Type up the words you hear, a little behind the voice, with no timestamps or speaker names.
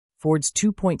Ford's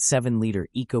 2.7-liter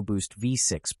EcoBoost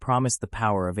V6 promised the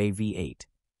power of a V8,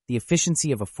 the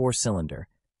efficiency of a four-cylinder,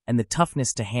 and the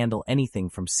toughness to handle anything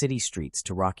from city streets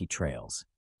to rocky trails.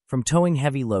 From towing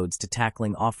heavy loads to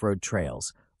tackling off-road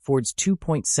trails, Ford's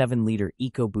 2.7-liter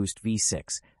EcoBoost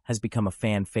V6 has become a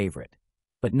fan favorite,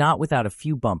 but not without a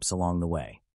few bumps along the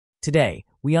way. Today,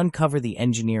 we uncover the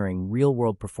engineering,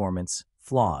 real-world performance,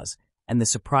 flaws, and the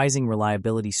surprising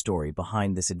reliability story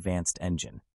behind this advanced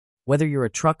engine. Whether you're a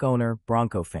truck owner,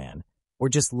 Bronco fan, or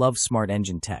just love smart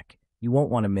engine tech, you won't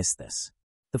want to miss this.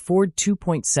 The Ford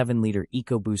 2.7-liter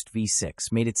EcoBoost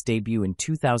V6 made its debut in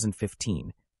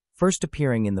 2015, first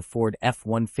appearing in the Ford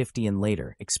F-150 and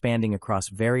later expanding across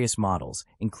various models,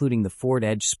 including the Ford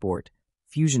Edge Sport,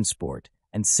 Fusion Sport,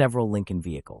 and several Lincoln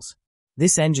vehicles.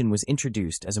 This engine was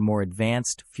introduced as a more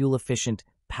advanced, fuel-efficient,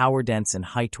 power-dense, and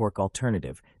high-torque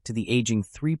alternative to the aging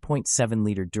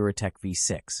 3.7-liter Duratec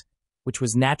V6, which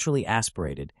was naturally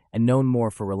aspirated and known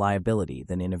more for reliability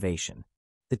than innovation.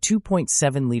 The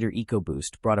 2.7-liter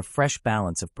EcoBoost brought a fresh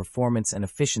balance of performance and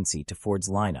efficiency to Ford's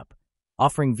lineup,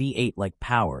 offering V8-like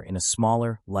power in a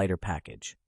smaller, lighter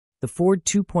package. The Ford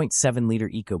 2.7-liter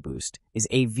EcoBoost is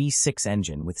a V6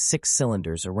 engine with 6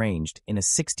 cylinders arranged in a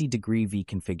 60-degree V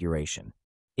configuration.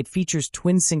 It features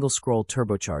twin single-scroll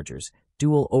turbochargers,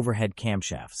 dual overhead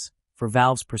camshafts, for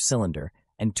valves per cylinder,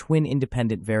 and twin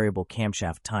independent variable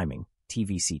camshaft timing,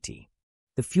 TVCT.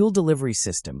 The fuel delivery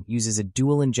system uses a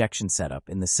dual injection setup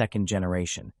in the second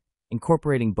generation,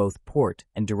 incorporating both port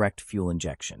and direct fuel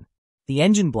injection. The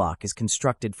engine block is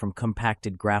constructed from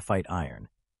compacted graphite iron,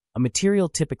 a material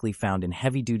typically found in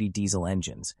heavy-duty diesel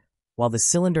engines, while the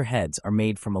cylinder heads are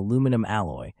made from aluminum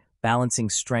alloy, balancing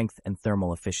strength and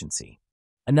thermal efficiency.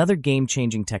 Another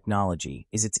game-changing technology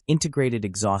is its integrated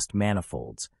exhaust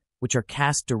manifolds, which are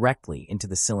cast directly into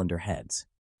the cylinder heads.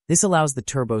 This allows the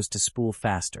turbos to spool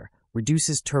faster,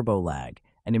 reduces turbo lag,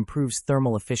 and improves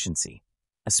thermal efficiency,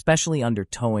 especially under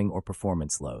towing or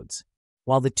performance loads.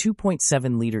 While the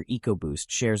 2.7-liter EcoBoost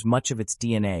shares much of its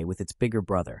DNA with its bigger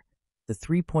brother, the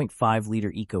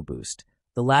 3.5-liter EcoBoost,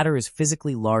 the latter is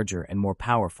physically larger and more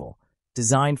powerful,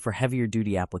 designed for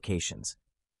heavier-duty applications,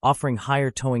 offering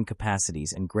higher towing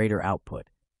capacities and greater output,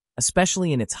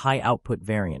 especially in its high-output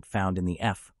variant found in the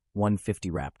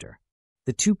F-150 Raptor.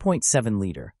 The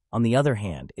 2.7-liter, on the other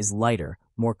hand, is lighter,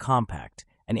 more compact,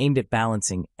 and aimed at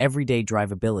balancing everyday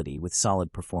drivability with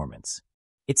solid performance.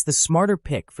 It's the smarter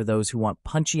pick for those who want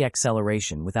punchy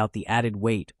acceleration without the added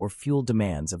weight or fuel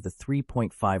demands of the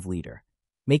 3.5-liter,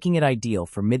 making it ideal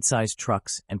for mid-sized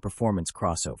trucks and performance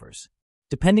crossovers.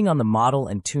 Depending on the model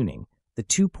and tuning, the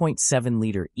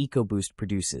 2.7-liter EcoBoost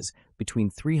produces between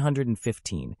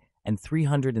 315 and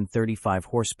 335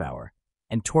 horsepower,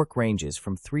 and torque ranges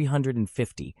from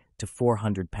 350 to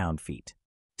 400 pound-feet.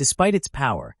 Despite its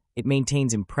power, it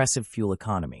maintains impressive fuel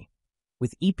economy,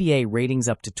 with EPA ratings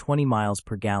up to 20 miles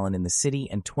per gallon in the city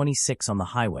and 26 on the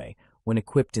highway when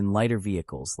equipped in lighter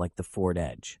vehicles like the Ford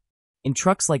Edge. In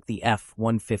trucks like the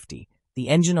F-150, the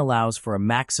engine allows for a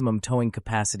maximum towing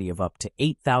capacity of up to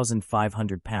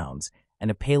 8,500 pounds and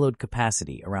a payload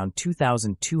capacity around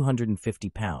 2,250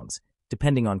 pounds,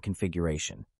 depending on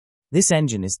configuration. This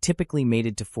engine is typically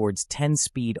mated to Ford's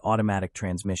 10-speed automatic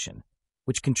transmission,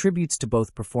 which contributes to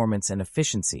both performance and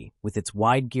efficiency with its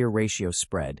wide gear ratio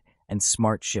spread and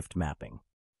smart shift mapping.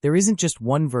 There isn't just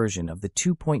one version of the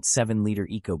 2.7-liter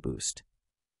EcoBoost.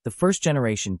 The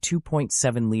first-generation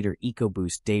 2.7-liter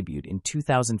EcoBoost debuted in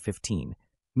 2015,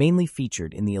 mainly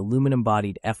featured in the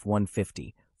aluminum-bodied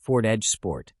F-150, Ford Edge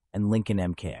Sport, and Lincoln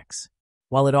MKX.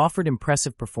 While it offered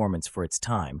impressive performance for its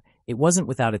time, it wasn't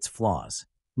without its flaws.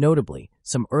 Notably,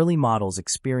 some early models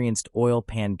experienced oil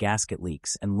pan gasket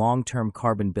leaks and long-term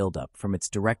carbon buildup from its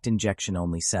direct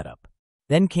injection-only setup.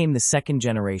 Then came the second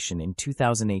generation in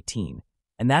 2018,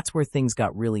 and that's where things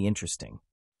got really interesting.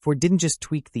 Ford didn't just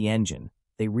tweak the engine,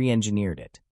 they re-engineered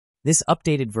it. This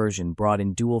updated version brought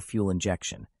in dual fuel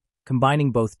injection,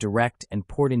 combining both direct and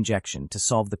port injection to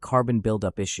solve the carbon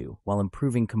buildup issue while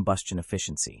improving combustion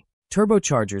efficiency.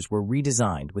 Turbochargers were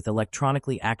redesigned with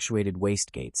electronically actuated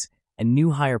wastegates and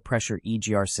new higher-pressure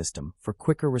EGR system for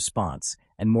quicker response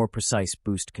and more precise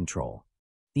boost control.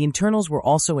 The internals were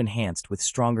also enhanced with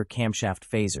stronger camshaft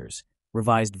phasers,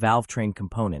 revised valve train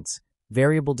components,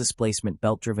 variable displacement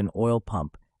belt-driven oil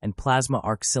pump, and plasma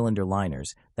arc cylinder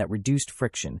liners that reduced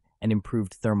friction and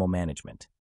improved thermal management.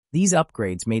 These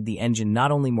upgrades made the engine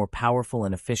not only more powerful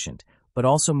and efficient, but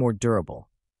also more durable,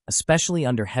 especially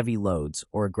under heavy loads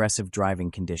or aggressive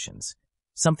driving conditions,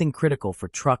 something critical for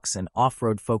trucks and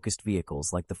off-road-focused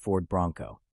vehicles like the Ford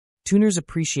Bronco. Tuners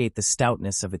appreciate the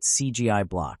stoutness of its CGI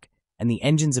block and the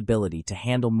engine's ability to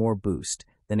handle more boost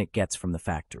than it gets from the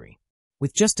factory.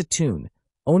 With just a tune,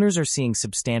 owners are seeing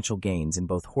substantial gains in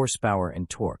both horsepower and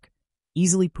torque,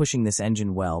 easily pushing this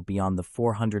engine well beyond the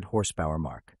 400 horsepower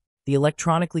mark. The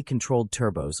electronically controlled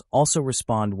turbos also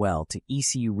respond well to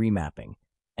ECU remapping,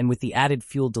 and with the added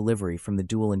fuel delivery from the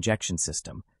dual injection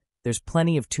system, there's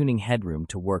plenty of tuning headroom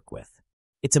to work with.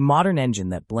 It's a modern engine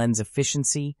that blends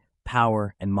efficiency,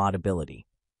 power, and modability,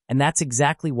 and that's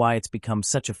exactly why it's become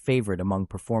such a favorite among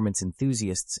performance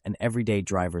enthusiasts and everyday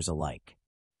drivers alike.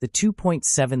 The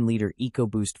 2.7-liter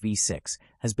EcoBoost V6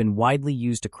 has been widely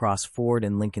used across Ford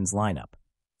and Lincoln's lineup,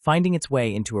 finding its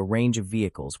way into a range of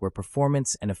vehicles where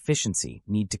performance and efficiency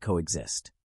need to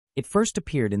coexist. It first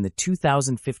appeared in the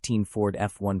 2015 Ford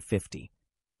F-150,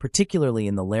 particularly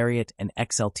in the Lariat and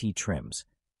XLT trims,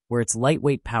 where its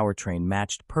lightweight powertrain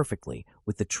matched perfectly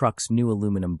with the truck's new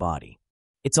aluminum body.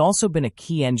 It's also been a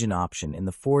key engine option in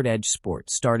the Ford Edge Sport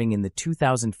starting in the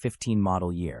 2015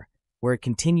 model year, where it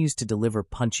continues to deliver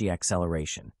punchy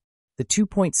acceleration. The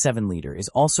 2.7-liter is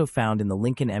also found in the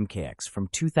Lincoln MKX from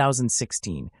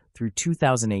 2016 through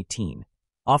 2018,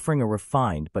 offering a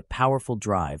refined but powerful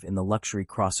drive in the luxury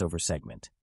crossover segment.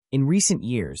 In recent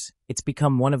years, it's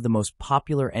become one of the most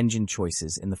popular engine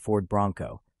choices in the Ford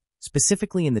Bronco,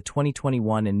 specifically in the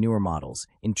 2021 and newer models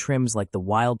in trims like the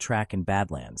Wildtrak and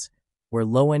Badlands, where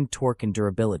low-end torque and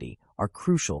durability are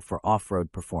crucial for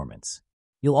off-road performance.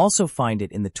 You'll also find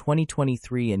it in the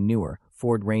 2023 and newer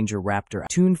Ford Ranger Raptor,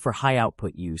 tuned for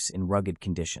high-output use in rugged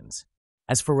conditions.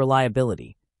 As for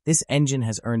reliability, this engine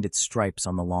has earned its stripes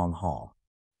on the long haul.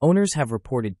 Owners have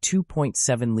reported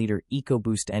 2.7-liter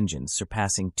EcoBoost engines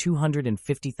surpassing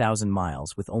 250,000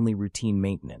 miles with only routine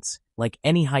maintenance. Like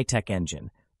any high-tech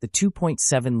engine, the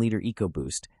 2.7-liter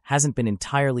EcoBoost hasn't been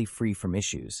entirely free from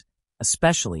issues,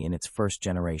 especially in its first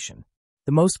generation.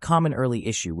 The most common early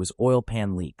issue was oil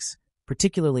pan leaks,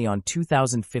 particularly on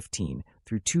 2015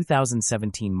 through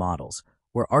 2017 models,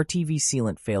 where RTV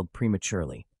sealant failed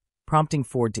prematurely, prompting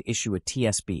Ford to issue a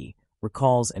TSB,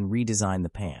 recalls, and redesign the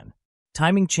pan.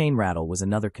 Timing chain rattle was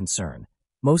another concern,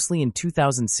 mostly in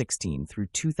 2016 through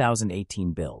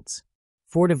 2018 builds.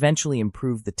 Ford eventually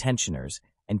improved the tensioners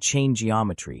and chain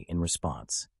geometry in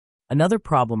response. Another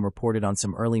problem reported on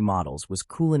some early models was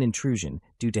coolant intrusion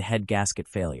due to head gasket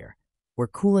failure, where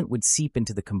coolant would seep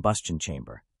into the combustion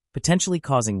chamber, potentially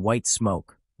causing white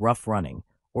smoke, rough running,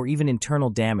 or even internal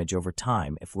damage over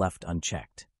time if left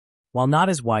unchecked. While not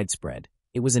as widespread,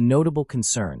 it was a notable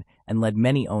concern and led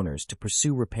many owners to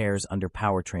pursue repairs under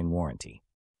powertrain warranty.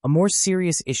 A more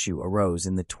serious issue arose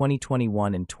in the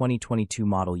 2021 and 2022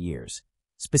 model years,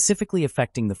 specifically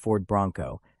affecting the Ford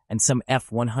Bronco and some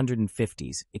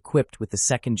F-150s equipped with the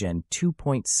second-gen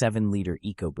 2.7-liter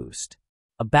EcoBoost.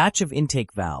 A batch of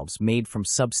intake valves made from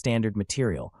substandard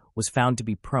material was found to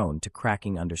be prone to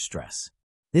cracking under stress.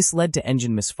 This led to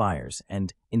engine misfires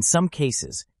and, in some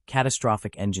cases,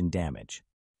 catastrophic engine damage.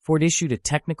 Ford issued a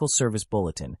technical service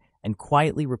bulletin and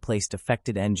quietly replaced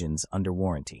affected engines under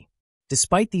warranty.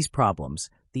 Despite these problems,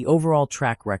 the overall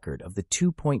track record of the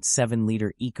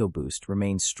 2.7-liter EcoBoost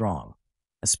remains strong,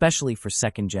 especially for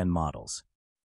second-gen models.